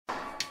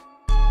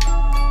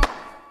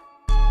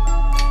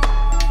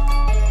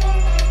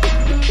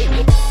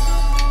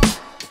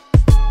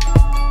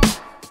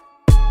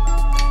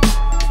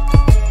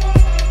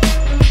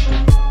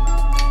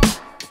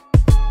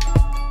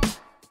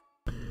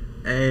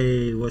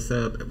Hey, what's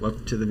up?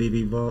 Welcome to the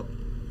VeVe Vault.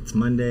 It's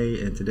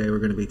Monday, and today we're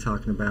going to be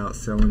talking about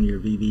selling your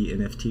VeVe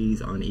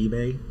NFTs on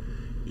eBay.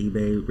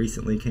 eBay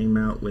recently came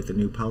out with a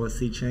new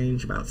policy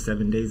change about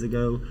 7 days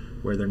ago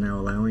where they're now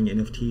allowing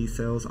NFT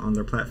sales on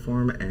their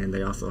platform, and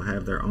they also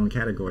have their own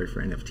category for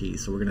NFTs.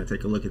 So we're going to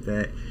take a look at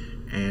that,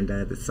 and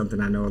it's something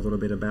I know a little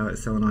bit about.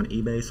 It's selling on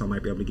eBay, so I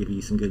might be able to give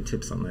you some good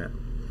tips on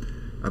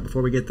that.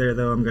 Before we get there,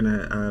 though, I'm going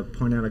to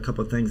point out a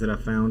couple of things that I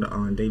found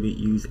on David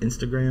Yu's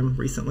Instagram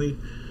recently.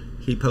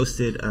 He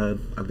posted a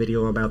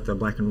video about the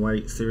Black and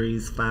White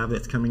Series 5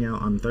 that's coming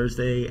out on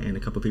Thursday, and a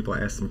couple people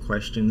asked some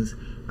questions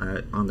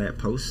on that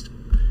post.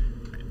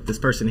 This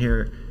person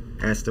here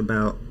asked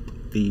about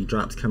the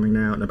drops coming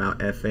out and about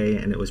FA,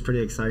 and it was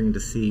pretty exciting to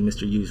see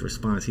Mr. Yu's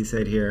response. He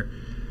said here,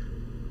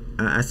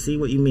 I see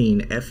what you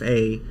mean.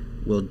 FA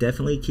will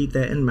definitely keep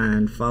that in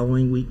mind.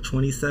 Following week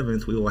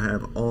 27th, we will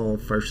have all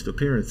first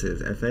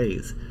appearances,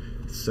 FAs.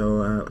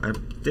 So I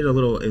did a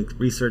little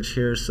research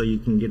here so you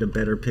can get a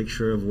better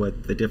picture of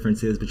what the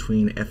difference is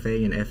between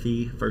FA and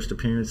FE, first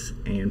appearance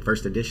and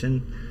first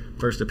edition.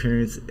 First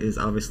appearance is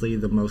obviously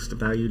the most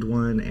valued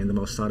one and the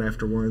most sought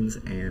after ones,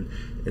 and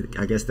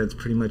I guess that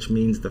pretty much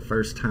means the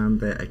first time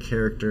that a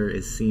character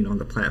is seen on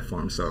the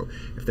platform. So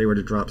if they were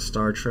to drop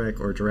Star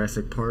Trek or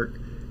Jurassic Park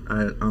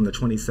on the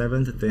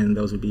 27th, then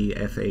those would be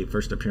FA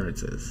first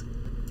appearances.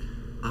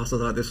 I also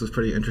thought this was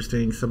pretty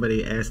interesting.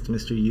 Somebody asked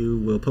Mr. Yu,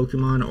 will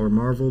Pokemon or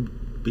Marvel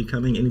be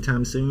coming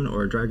anytime soon,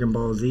 or Dragon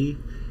Ball Z?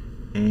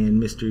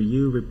 And Mr.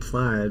 Yu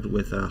replied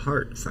with a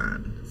heart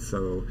sign.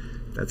 So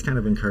that's kind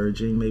of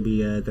encouraging.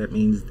 Maybe that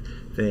means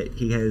that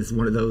he has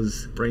one of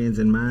those brands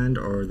in mind,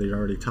 or they're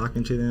already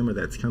talking to them, or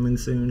that's coming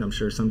soon. I'm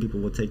sure some people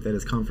will take that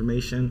as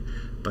confirmation,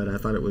 but I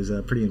thought it was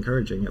pretty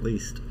encouraging at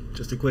least.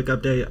 Just a quick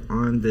update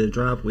on the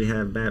drop. We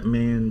have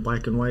Batman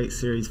Black and White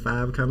Series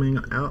 5 coming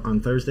out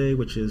on Thursday,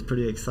 which is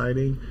pretty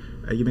exciting.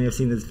 You may have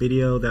seen this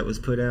video that was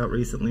put out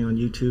recently on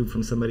YouTube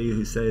from somebody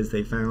who says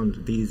they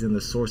found these in the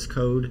source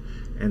code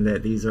and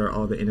that these are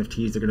all the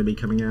NFTs that are going to be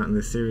coming out in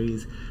this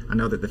series. I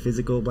know that the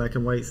physical Black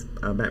and White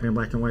Batman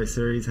Black and White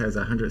series has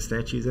 100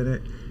 statues in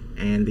it,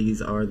 and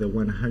these are the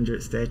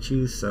 100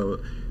 statues. So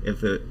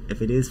if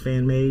it is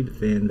fan made,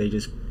 then they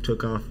just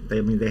took off. They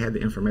had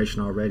the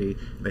information already.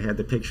 They had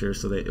the picture,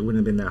 so that it wouldn't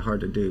have been that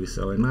hard to do.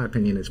 So in my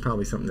opinion, it's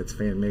probably something that's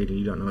fan made, and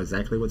you don't know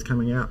exactly what's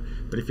coming out.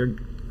 But if you're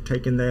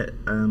taking that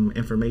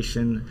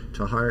information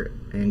to heart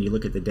and you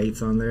look at the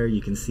dates on there,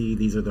 you can see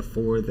these are the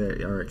 4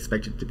 that are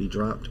expected to be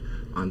dropped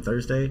on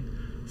Thursday.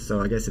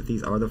 So I guess if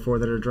these are the 4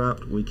 that are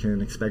dropped, we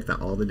can expect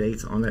that all the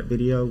dates on that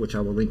video, which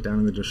I will link down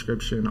in the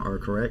description, are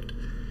correct.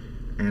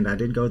 And I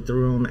did go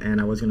through them, and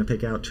I was going to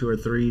pick out 2 or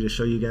 3 to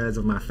show you guys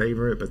of my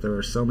favorite, but there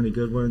were so many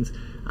good ones.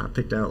 I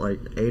picked out like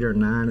 8 or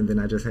 9, and then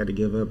I just had to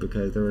give up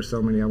because there were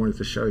so many I wanted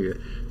to show you.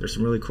 There's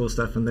some really cool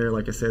stuff in there.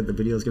 Like I said, the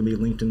video is going to be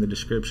linked in the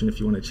description if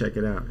you want to check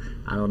it out.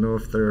 I don't know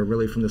if they're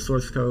really from the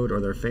source code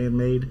or they're fan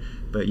made,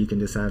 but you can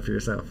decide for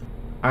yourself.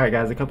 Alright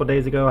guys, a couple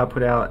days ago I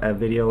put out a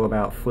video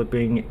about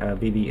flipping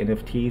VeVe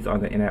NFTs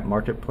on the in-app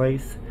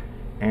marketplace.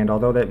 And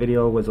although that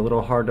video was a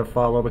little hard to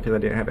follow because I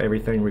didn't have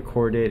everything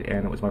recorded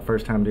and it was my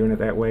first time doing it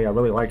that way, I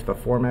really liked the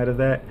format of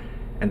that.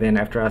 And then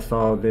after I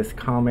saw this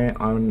comment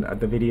on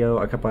the video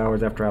a couple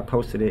hours after I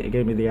posted it, it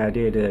gave me the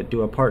idea to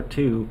do a part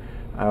 2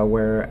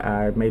 where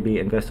I maybe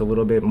invest a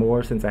little bit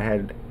more, since I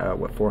had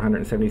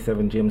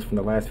 477 gems from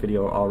the last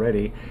video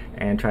already,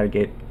 and try to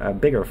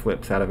get bigger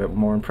flips out of it,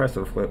 more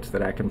impressive flips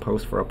that I can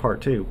post for a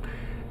part 2.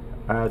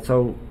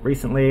 So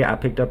recently I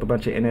picked up a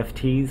bunch of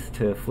NFTs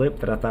to flip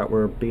that I thought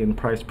were being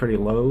priced pretty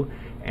low,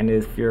 and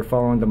if you're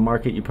following the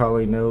market, you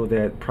probably know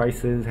that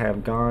prices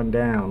have gone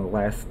down the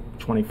last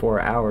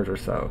 24 hours or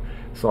so.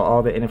 So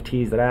all the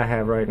NFTs that I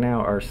have right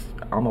now are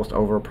almost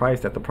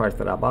overpriced at the price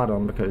that I bought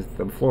them because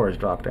the floor has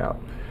dropped out.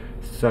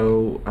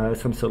 So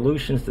some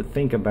solutions to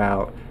think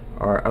about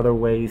are other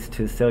ways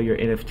to sell your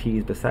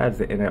NFTs besides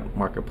the in-app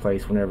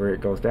marketplace whenever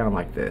it goes down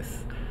like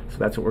this. So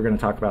that's what we're going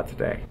to talk about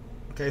today.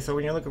 Okay, so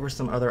when you're looking for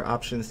some other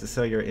options to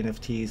sell your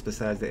NFTs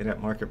besides the in-app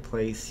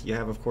marketplace, you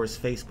have, of course,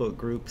 Facebook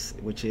groups,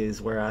 which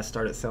is where I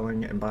started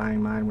selling and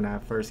buying mine when I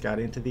first got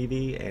into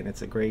VeVe, and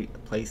it's a great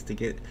place to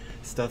get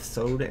stuff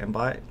sold and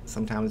bought,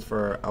 sometimes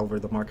for over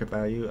the market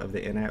value of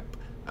the in-app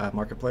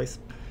marketplace.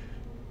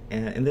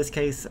 And in this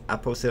case, I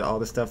posted all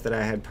the stuff that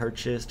I had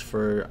purchased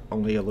for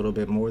only a little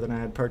bit more than I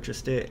had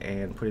purchased it,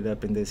 and put it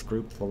up in this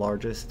group, the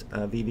largest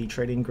VeVe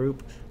trading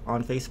group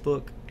on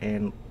Facebook.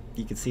 And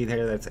you can see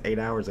there that's 8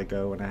 hours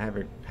ago, and I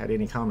haven't had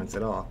any comments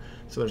at all.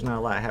 So there's not a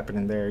lot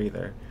happening there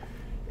either.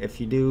 If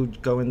you do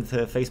go into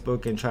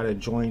Facebook and try to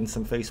join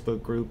some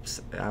Facebook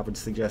groups, I would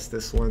suggest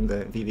this one.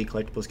 The VeVe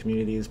Collectibles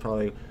community is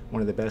probably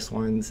one of the best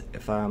ones.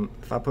 If I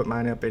put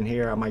mine up in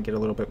here, I might get a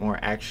little bit more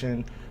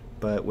action,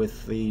 but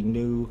with the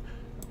new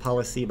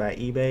policy by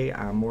eBay,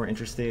 I'm more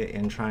interested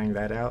in trying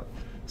that out.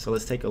 So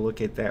let's take a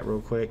look at that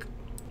real quick.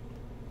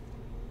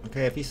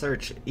 Okay, if you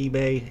search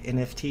eBay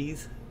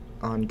NFTs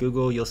on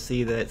Google, you'll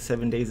see that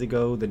 7 days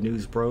ago the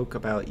news broke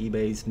about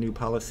eBay's new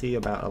policy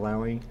about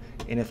allowing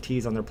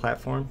NFTs on their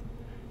platform.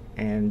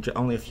 And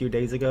only a few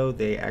days ago,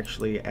 they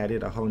actually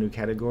added a whole new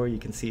category. You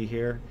can see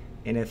here,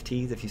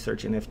 NFTs. If you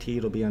search NFT,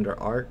 it'll be under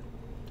art.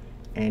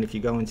 And if you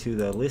go into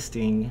the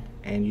listing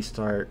and you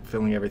start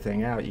filling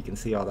everything out, you can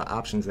see all the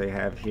options they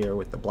have here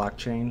with the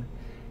blockchain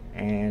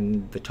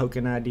and the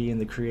token ID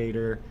and the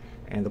creator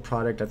and the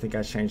product. I think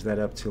I changed that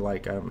up to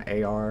like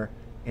AR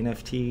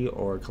NFT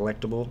or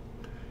collectible.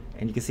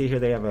 And you can see here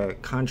they have a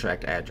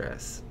contract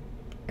address.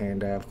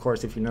 And of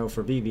course, if you know,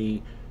 for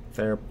VeVe,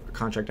 their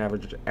contract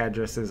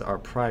addresses are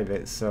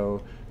private,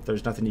 so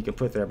there's nothing you can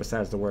put there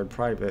besides the word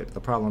private. The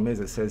problem is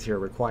it says here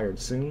required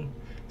soon.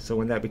 So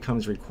when that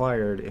becomes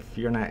required, if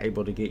you're not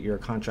able to get your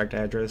contract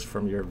address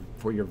for your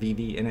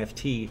VeVe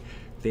NFT,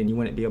 then you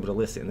wouldn't be able to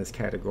list it in this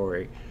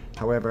category.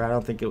 However, I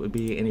don't think it would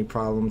be any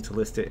problem to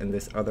list it in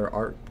this other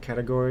art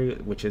category,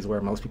 which is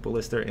where most people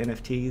list their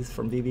NFTs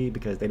from VeVe,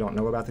 because they don't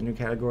know about the new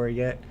category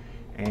yet,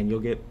 and you'll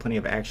get plenty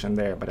of action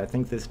there. But I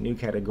think this new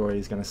category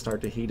is going to start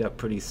to heat up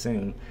pretty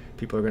soon.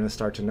 People are going to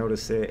start to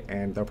notice it,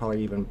 and they'll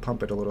probably even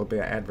pump it a little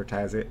bit,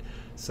 advertise it.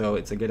 So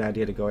it's a good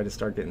idea to go ahead and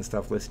start getting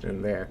stuff listed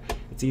in there.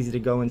 It's easy to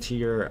go into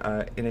your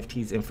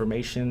NFTs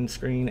information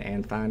screen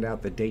and find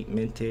out the date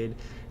minted.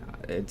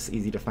 It's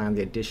easy to find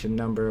the edition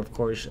number, of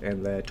course,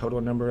 and the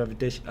total number of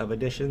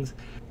editions.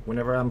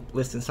 Whenever I'm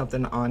listing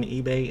something on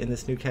eBay in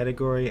this new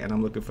category and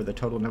I'm looking for the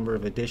total number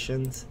of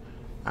editions,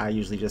 I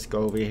usually just go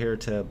over here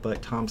to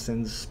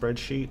Thompson's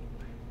spreadsheet,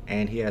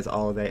 and he has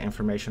all of that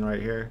information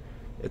right here.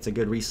 It's a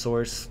good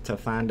resource to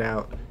find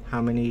out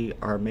how many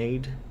are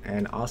made,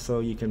 and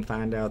also you can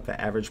find out the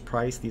average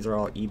price. These are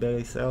all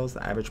eBay sales,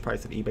 the average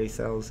price of eBay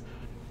sales.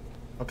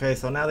 Okay,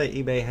 so now that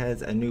eBay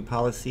has a new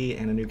policy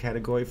and a new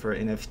category for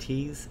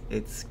NFTs,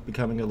 it's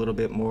becoming a little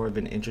bit more of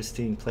an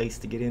interesting place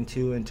to get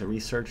into and to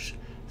research.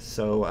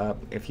 So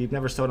if you've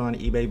never sold on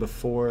eBay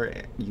before,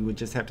 you would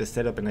just have to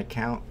set up an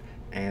account,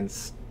 and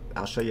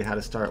I'll show you how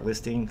to start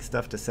listing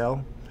stuff to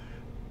sell.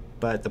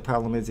 But the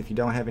problem is, if you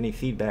don't have any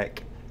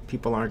feedback,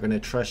 people aren't going to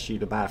trust you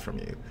to buy from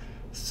you.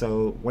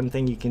 So one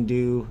thing you can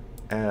do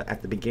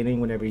at the beginning,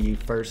 whenever you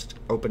first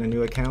open a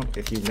new account,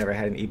 if you've never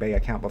had an eBay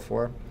account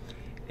before,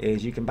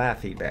 is you can buy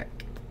feedback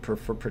for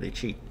pretty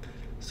cheap.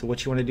 So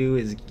what you want to do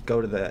is go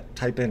to the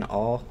type in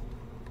all,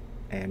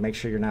 and make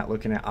sure you're not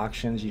looking at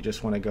auctions. You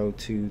just want to go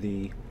to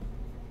the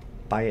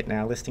buy it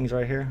now listings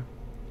right here,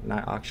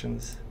 not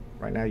auctions.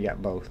 Right now you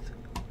got both.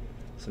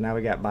 So now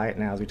we got buy it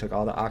now. We took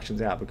all the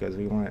auctions out because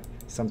we want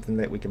something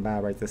that we can buy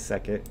right this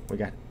second. We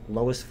got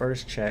lowest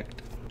first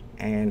checked,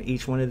 and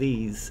each one of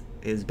these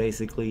is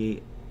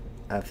basically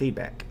a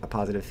feedback, a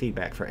positive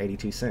feedback for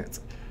 82 cents.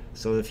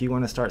 So if you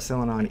want to start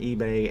selling on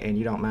eBay and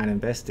you don't mind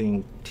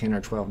investing $10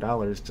 or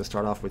 $12 to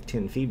start off with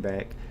 10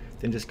 feedback,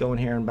 then just go in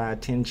here and buy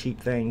 10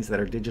 cheap things that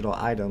are digital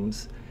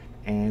items,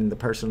 and the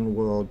person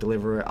will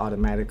deliver it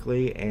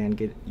automatically,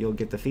 and you'll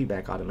get the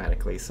feedback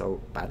automatically. So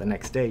by the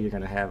next day you're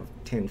going to have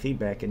 10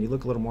 feedback, and you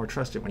look a little more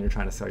trusted when you're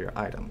trying to sell your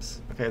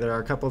items. Okay, there are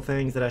a couple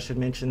things that I should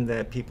mention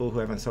that people who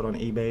haven't sold on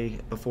eBay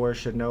before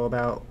should know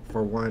about.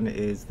 For one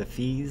is the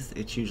fees.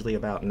 It's usually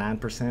about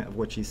 9% of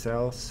what you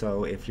sell.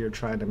 So if you're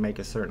trying to make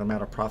a certain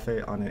amount of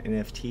profit on an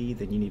NFT,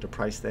 then you need to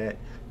price that.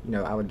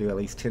 I would do at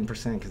least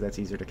 10% because that's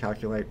easier to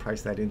calculate.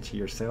 Price that into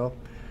your sale.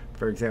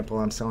 For example,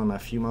 I'm selling my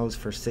Fumos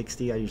for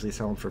 60. I usually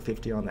sell them for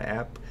 50 on the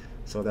app,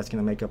 so that's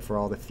going to make up for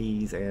all the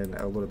fees and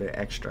a little bit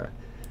extra.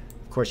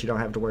 Of course, you don't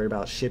have to worry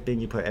about shipping.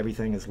 You put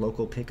everything as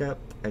local pickup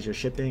as you're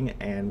shipping,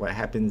 and what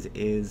happens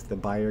is the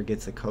buyer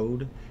gets a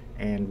code,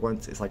 and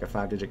once it's like a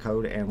 5-digit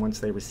code, and once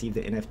they receive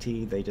the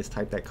NFT, they just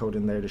type that code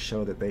in there to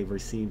show that they've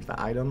received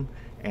the item,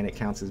 and it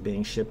counts as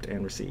being shipped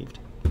and received.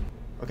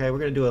 Okay, we're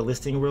going to do a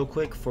listing real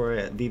quick for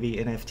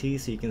VeVe NFT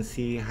so you can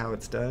see how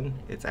it's done.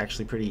 It's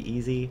actually pretty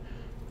easy.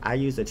 I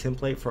use a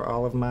template for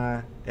all of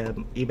my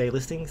eBay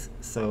listings,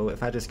 so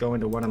if I just go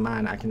into one of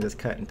mine, I can just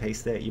cut and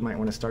paste that. You might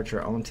want to start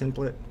your own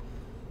template.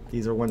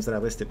 These are ones that I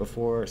listed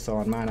before, so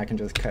on mine I can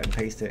just cut and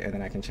paste it, and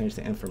then I can change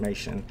the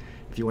information.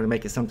 If you want to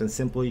make it something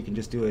simple, you can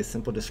just do a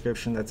simple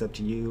description. That's up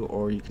to you,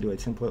 or you can do a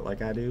template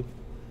like I do.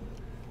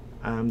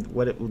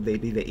 What it will be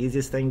the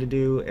easiest thing to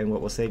do, and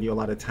what will save you a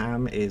lot of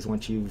time, is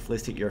once you've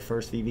listed your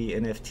first VeVe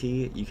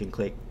NFT, you can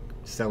click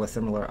sell a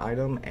similar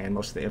item, and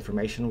most of the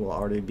information will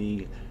already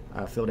be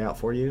filled out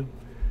for you.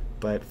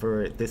 But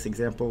for this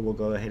example, we'll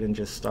go ahead and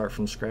just start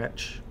from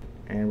scratch,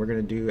 and we're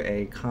going to do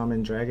a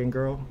common dragon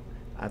girl.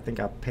 I think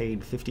I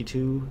paid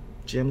 52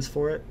 gems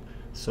for it,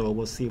 so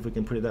we'll see if we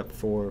can put it up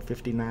for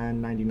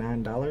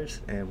 $59.99,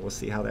 and we'll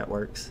see how that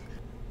works.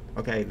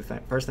 Okay, the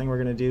first thing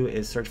we're going to do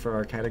is search for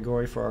our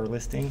category for our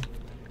listing.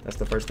 That's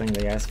the first thing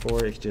they ask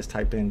for. If you just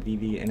type in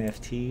VeVe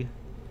NFT,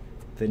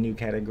 the new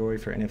category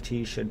for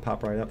NFT should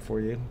pop right up for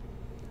you.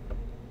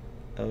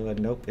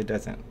 Nope, it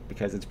doesn't,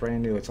 because it's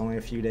brand new. It's only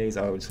a few days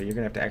old, so you're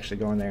gonna have to actually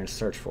go in there and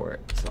search for it.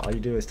 So all you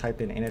do is type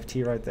in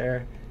NFT right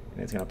there,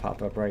 and it's gonna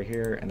pop up right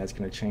here, and that's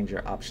gonna change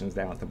your options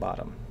down at the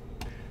bottom.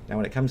 Now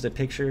when it comes to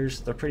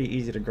pictures, they're pretty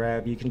easy to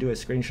grab. You can do a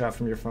screenshot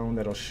from your phone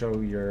that'll show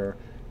your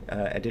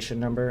edition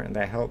number, and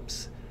that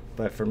helps.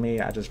 But for me,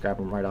 I just grab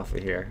them right off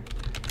of here.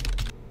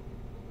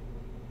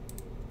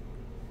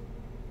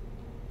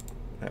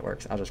 that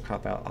works. I'll just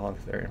crop out all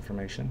of their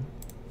information.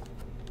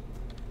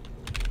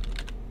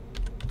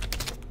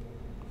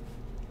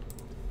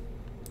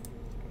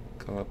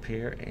 Go up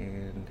here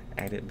and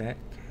add it back.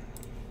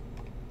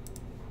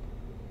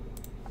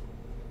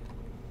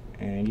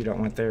 And you don't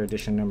want their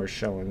edition number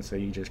showing, so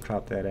you just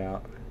crop that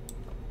out.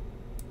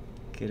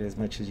 Get as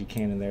much as you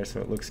can in there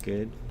so it looks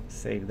good.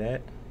 Save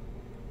that.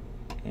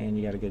 And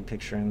you got a good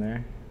picture in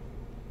there.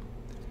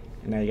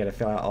 And now you got to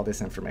fill out all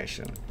this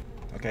information.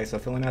 Okay, so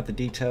filling out the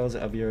details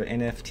of your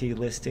NFT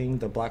listing,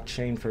 the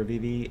blockchain for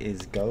VeVe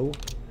is Go.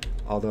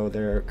 Although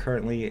they're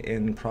currently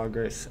in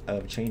progress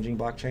of changing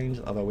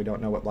blockchains, although we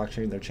don't know what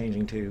blockchain they're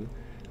changing to.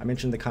 I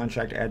mentioned the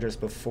contract address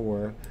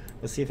before.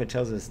 Let's see if it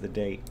tells us the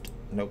date.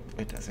 Nope,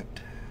 it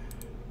doesn't.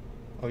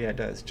 Oh yeah, it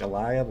does.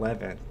 July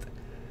 11th.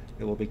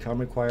 It will become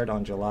required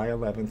on July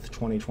 11th,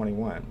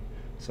 2021.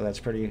 So that's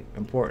pretty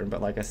important,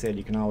 but like I said,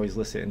 you can always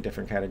list it in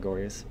different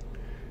categories.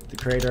 The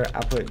creator,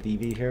 I put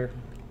VeVe here.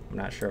 I'm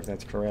not sure if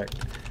that's correct.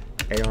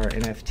 AR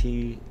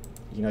NFT,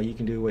 you know, you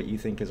can do what you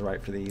think is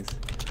right for these.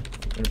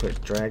 I'm gonna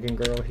put Dragon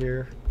Girl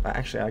here.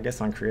 Actually, I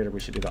guess on creator we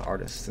should do the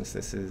artist since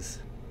this is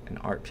an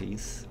art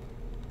piece.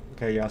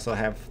 Okay, you also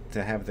have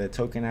to have the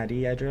token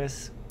ID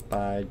address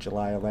by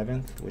July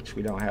 11th, which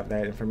we don't have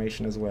that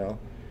information as well.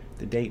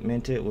 The date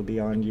minted will be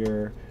on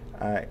your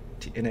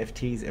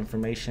NFT's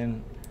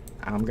information.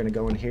 I'm gonna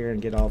go in here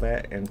and get all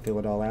that and fill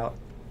it all out.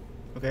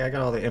 Okay, I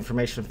got all the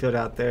information filled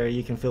out there.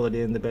 You can fill it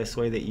in the best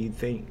way that you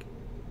think,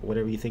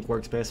 whatever you think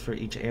works best for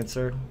each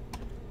answer.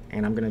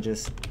 And I'm gonna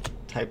just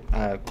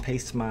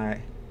paste my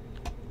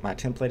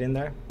template in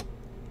there.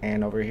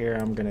 And over here,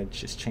 I'm gonna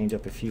just change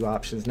up a few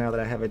options. Now that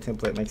I have a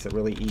template, it makes it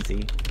really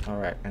easy. All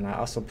right, and I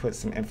also put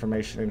some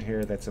information in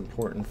here that's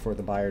important for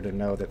the buyer to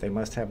know, that they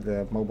must have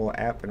the mobile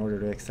app in order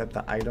to accept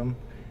the item,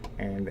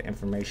 and the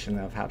information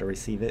of how to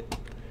receive it,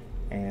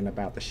 and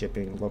about the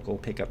shipping, local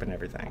pickup, and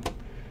everything.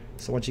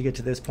 So once you get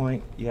to this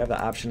point, you have the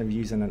option of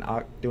using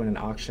doing an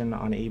auction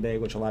on eBay,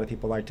 which a lot of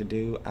people like to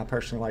do. I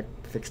personally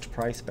like fixed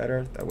price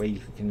better. That way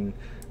you can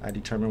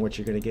determine what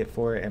you're going to get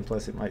for it, and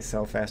plus it might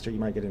sell faster. You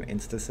might get an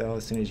insta sell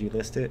as soon as you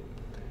list it.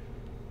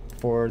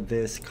 For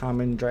this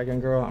common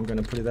Dragon Girl, I'm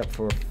going to put it up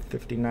for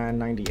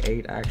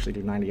 $59.98. I actually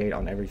do 98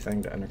 on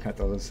everything to undercut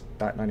those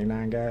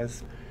 $99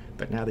 guys.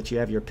 But now that you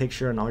have your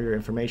picture and all your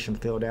information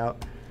filled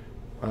out,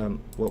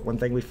 one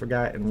thing we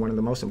forgot, and one of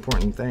the most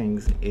important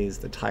things, is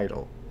the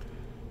title.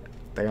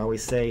 They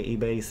always say,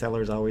 eBay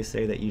sellers always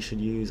say, that you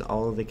should use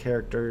all of the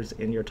characters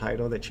in your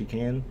title that you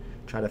can.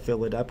 Try to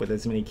fill it up with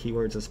as many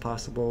keywords as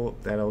possible.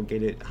 That'll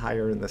get it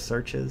higher in the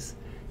searches,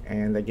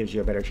 and that gives you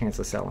a better chance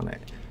of selling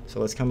it. So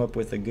let's come up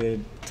with a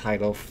good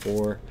title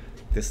for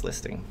this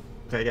listing.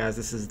 Okay guys,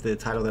 this is the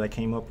title that I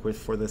came up with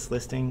for this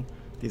listing.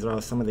 These are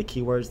some of the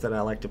keywords that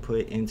I like to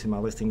put into my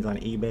listings on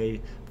eBay.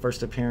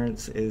 First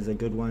appearance is a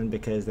good one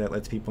because that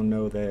lets people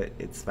know that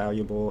it's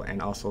valuable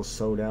and also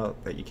sold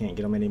out, that you can't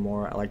get them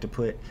anymore. I like to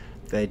put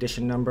the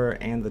edition number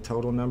and the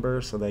total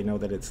number so they know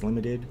that it's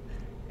limited.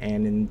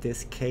 And in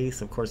this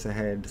case, of course, I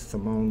had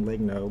Simone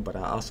Legno, but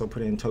I also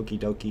put in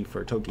Tokidoki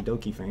for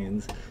Tokidoki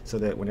fans, so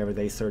that whenever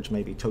they search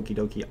maybe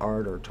Tokidoki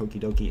art or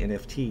Tokidoki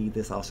NFT,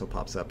 this also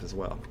pops up as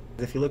well.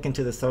 If you look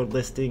into the sold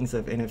listings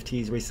of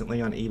NFTs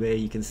recently on eBay,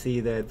 you can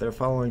see that they're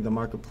following the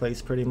marketplace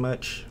pretty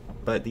much,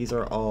 but these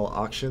are all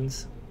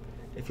auctions.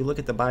 If you look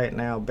at the buy it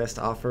now best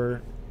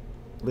offer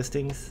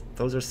listings,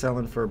 those are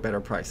selling for better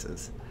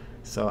prices.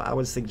 So I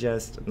would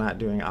suggest not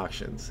doing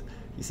auctions.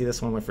 You see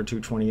this one went for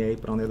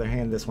 $228, but on the other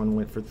hand, this one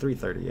went for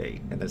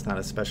 $338, and there's not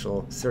a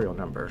special serial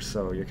number,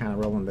 so you're kind of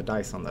rolling the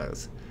dice on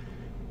those.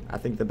 I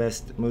think the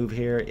best move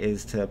here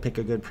is to pick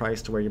a good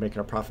price to where you're making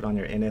a profit on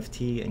your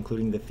NFT,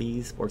 including the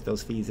fees, work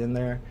those fees in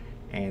there,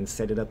 and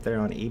set it up there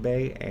on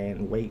eBay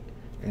and wait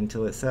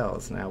until it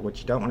sells. Now, what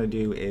you don't want to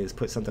do is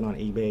put something on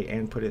eBay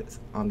and put it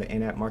on the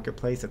in-app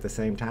marketplace at the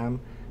same time,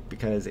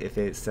 because if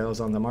it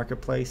sells on the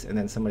marketplace and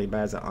then somebody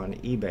buys it on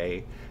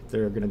eBay,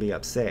 they're going to be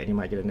upset and you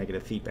might get a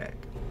negative feedback.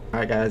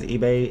 Alright guys,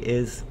 eBay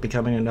is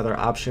becoming another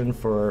option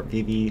for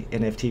VeVe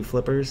NFT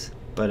flippers,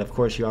 but of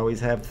course you always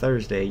have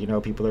Thursday. You know,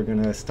 people are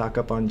going to stock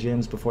up on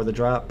gems before the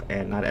drop,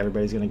 and not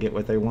everybody's going to get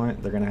what they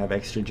want. They're going to have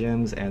extra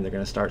gems and they're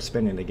going to start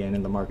spending again,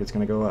 and the market's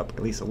going to go up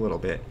at least a little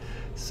bit.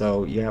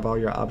 So you have all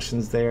your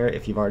options there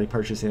if you've already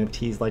purchased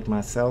NFTs like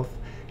myself,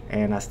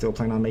 and I still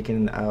plan on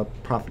making a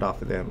profit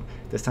off of them.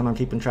 This time I'm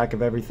keeping track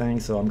of everything,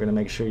 so I'm going to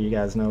make sure you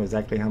guys know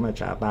exactly how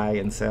much I buy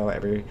and sell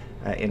every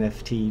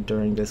NFT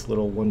during this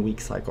little 1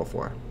 week cycle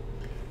for.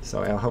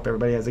 So I hope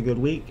everybody has a good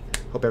week.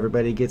 Hope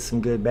everybody gets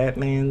some good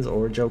Batmans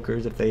or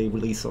Jokers if they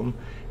release them.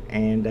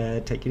 And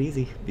take it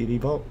easy. VeVe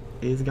Vault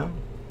is gone.